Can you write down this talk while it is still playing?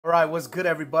Alright, what's good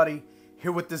everybody?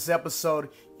 Here with this episode.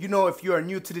 You know, if you are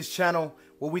new to this channel,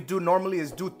 what we do normally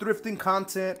is do thrifting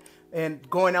content and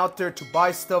going out there to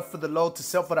buy stuff for the low to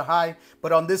sell for the high.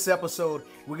 But on this episode,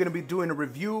 we're going to be doing a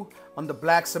review on the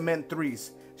black cement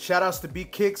 3's. Shout outs to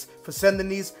B-Kicks for sending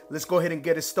these. Let's go ahead and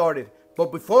get it started.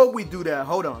 But before we do that,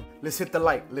 hold on. Let's hit the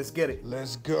like. Let's get it.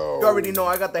 Let's go. You already know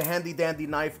I got the handy dandy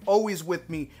knife always with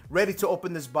me, ready to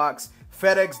open this box.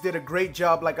 FedEx did a great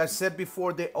job. Like I said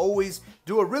before, they always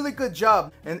do a really good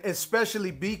job. And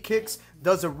especially B-Kicks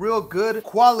does a real good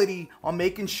quality on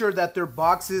making sure that their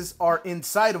boxes are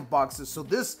inside of boxes. So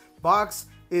this box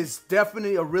is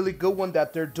definitely a really good one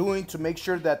that they're doing to make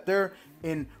sure that they're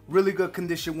in really good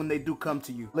condition when they do come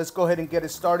to you. Let's go ahead and get it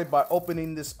started by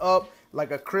opening this up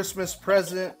like a Christmas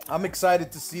present. I'm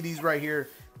excited to see these right here.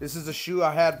 This is a shoe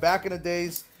I had back in the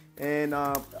days, and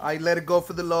I let it go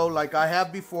for the low like I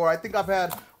have before. I think I've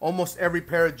had almost every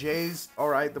pair of J's. All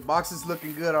right, the box is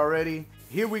looking good already.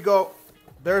 Here we go.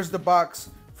 There's the box.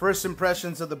 First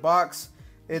impressions of the box.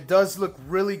 It does look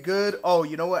really good. Oh,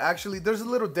 you know what? Actually, there's a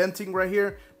little denting right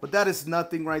here, but that is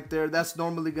nothing right there. That's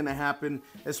normally going to happen,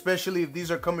 especially if these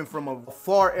are coming from a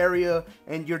far area,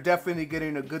 and you're definitely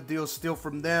getting a good deal still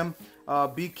from them.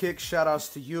 B-Kick, shout outs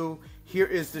to you. Here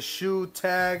is the shoe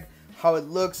tag, how it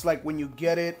looks like when you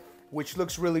get it, which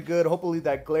looks really good. Hopefully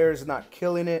that glare is not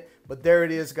killing it, but there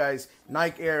it is, guys.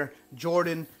 Nike Air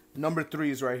Jordan number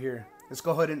 3's right here. Let's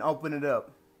go ahead and open it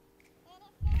up.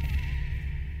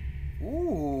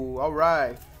 Ooh, all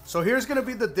right. So here's going to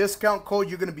be the discount code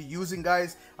you're going to be using,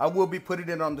 guys. I will be putting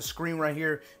it on the screen right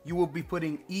here. You will be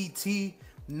putting ET,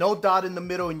 no dot in the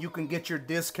middle, and you can get your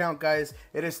discount, guys.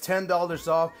 It is $10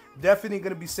 off. Definitely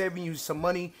going to be saving you some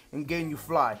money and getting you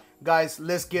fly. Guys,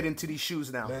 let's get into these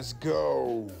shoes now. Let's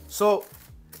go. So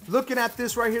looking at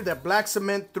this right here, that black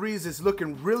cement 3's is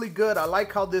looking really good. I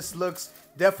like how this looks.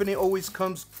 Definitely always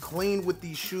comes clean with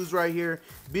these shoes right here.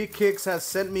 B-Kicks has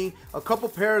sent me a couple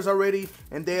pairs already,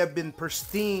 and they have been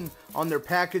pristine on their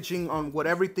packaging, on what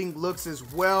everything looks as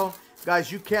well.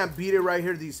 Guys, you can't beat it right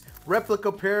here. These replica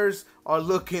pairs are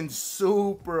looking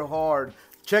super hard.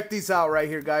 Check these out right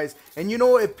here, guys. And you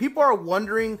know, if people are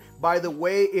wondering, by the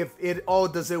way, if it, oh,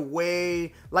 does it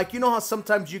weigh? Like, you know how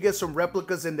sometimes you get some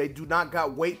replicas and they do not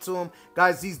got weight to them?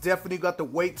 Guys, these definitely got the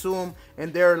weight to them,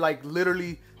 and they're like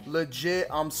literally legit.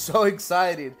 I'm so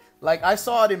excited. Like, I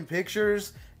saw it in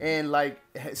pictures, and like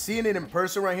seeing it in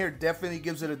person right here definitely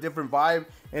gives it a different vibe,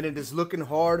 and it is looking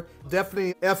hard.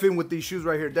 Definitely effing with these shoes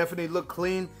right here. Definitely look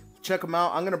clean. Check them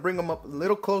out. I'm gonna bring them up a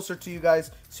little closer to you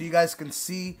guys so you guys can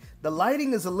see. The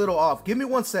lighting is a little off. Give me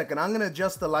 1 second. I'm gonna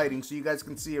adjust the lighting so you guys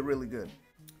can see it really good.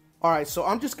 All right, so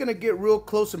I'm just gonna get real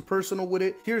close and personal with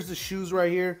it. Here's the shoes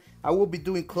right here. I will be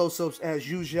doing close-ups as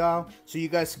usual so you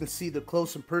guys can see the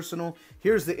close and personal.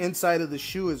 Here's the inside of the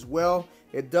shoe as well.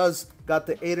 It does got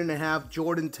the 8.5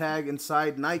 Jordan tag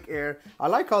inside, Nike Air. I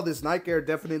like how this Nike Air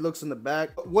definitely looks in the back.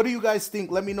 What do you guys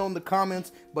think? Let me know in the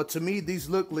comments. But to me, these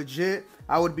look legit.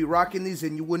 I would be rocking these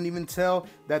and you wouldn't even tell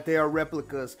that they are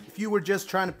replicas. If you were just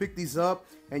trying to pick these up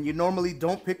and you normally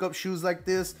don't pick up shoes like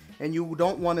this, and you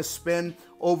don't want to spend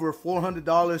over $400,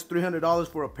 $300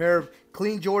 for a pair of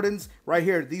clean Jordans, right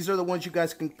here, these are the ones you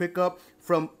guys can pick up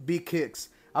from B-Kicks.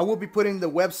 I will be putting the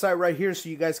website right here so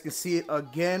you guys can see it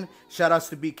again. Shout outs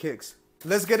to B-Kicks.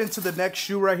 Let's get into the next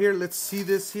shoe right here. Let's see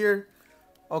this here.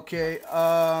 Okay,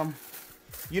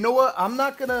 you know what? I'm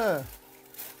not gonna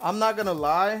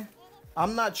lie.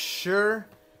 I'm not sure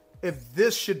if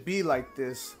this should be like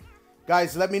this.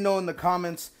 Guys, let me know in the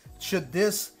comments. Should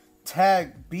this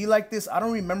tag be like this? I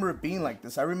don't remember it being like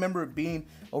this. I remember it being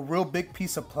a real big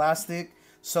piece of plastic.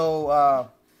 So I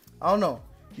don't know.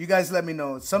 You guys let me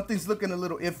know. Something's looking a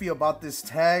little iffy about this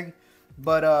tag,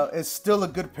 but it's still a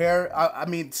good pair. I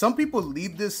mean, some people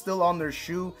leave this still on their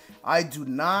shoe. I do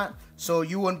not, so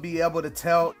you wouldn't be able to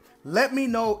tell. Let me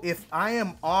know if I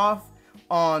am off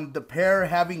on the pair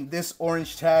having this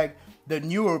orange tag, the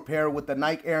newer pair with the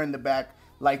Nike Air in the back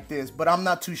like this, but I'm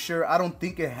not too sure. I don't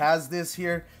think it has this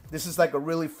here. This is like a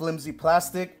really flimsy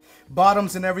plastic.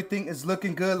 Bottoms and everything is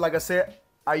looking good. Like I said,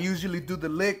 I usually do the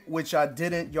lick, which I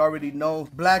didn't. You already know.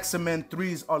 Black cement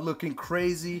 3's are looking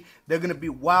crazy. They're gonna be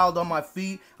wild on my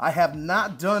feet. I have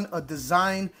not done a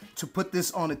design to put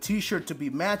this on a t-shirt to be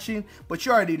matching, but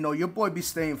you already know your boy be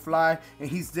staying fly, and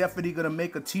he's definitely gonna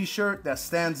make a t-shirt that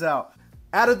stands out.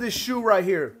 Out of this shoe right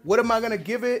here, what am I gonna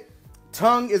give it?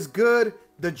 Tongue is good.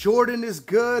 The Jordan is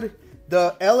good.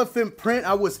 The elephant print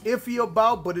I was iffy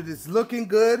about, but it is looking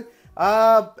good.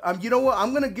 You know what?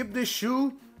 I'm gonna give this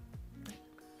shoe.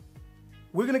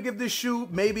 We're gonna give this shoe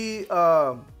maybe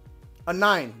a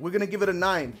 9. We're gonna give it a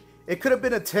 9. It could have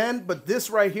been a 10, but this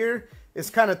right here, it's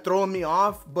kind of throwing me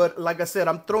off. But like I said,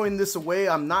 I'm throwing this away.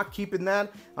 I'm not keeping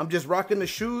that. I'm just rocking the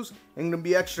shoes and gonna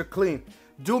be extra clean.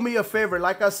 Do me a favor,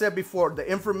 like I said before, the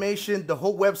information, the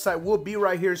whole website will be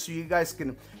right here so you guys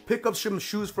can pick up some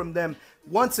shoes from them.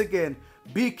 Once again,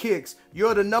 B-Kicks,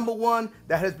 you're the #1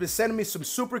 that has been sending me some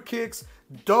super kicks,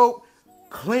 dope,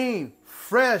 clean,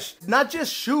 fresh, not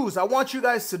just shoes. I want you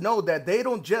guys to know that they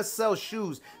don't just sell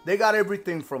shoes. They got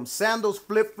everything from sandals,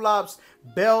 flip-flops,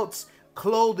 belts,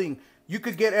 clothing. You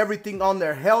could get everything on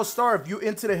their Hellstar. If you're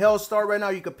into the Hellstar right now,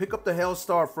 you could pick up the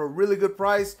Hellstar for a really good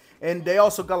price. And they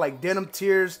also got like denim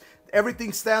tiers.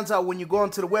 Everything stands out when you go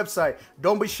onto the website.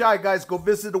 Don't be shy, guys. Go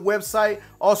visit the website.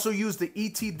 Also use the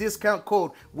ET discount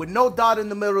code with no dot in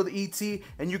the middle of the ET,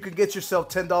 and you can get yourself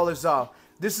 $10 off.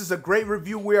 This is a great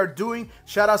review we are doing.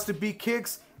 Shout outs to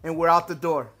B-Kicks, and we're out the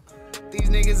door. These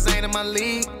niggas ain't in my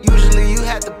league. Usually you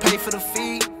had to pay for the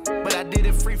fee, but I did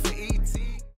it free for ease.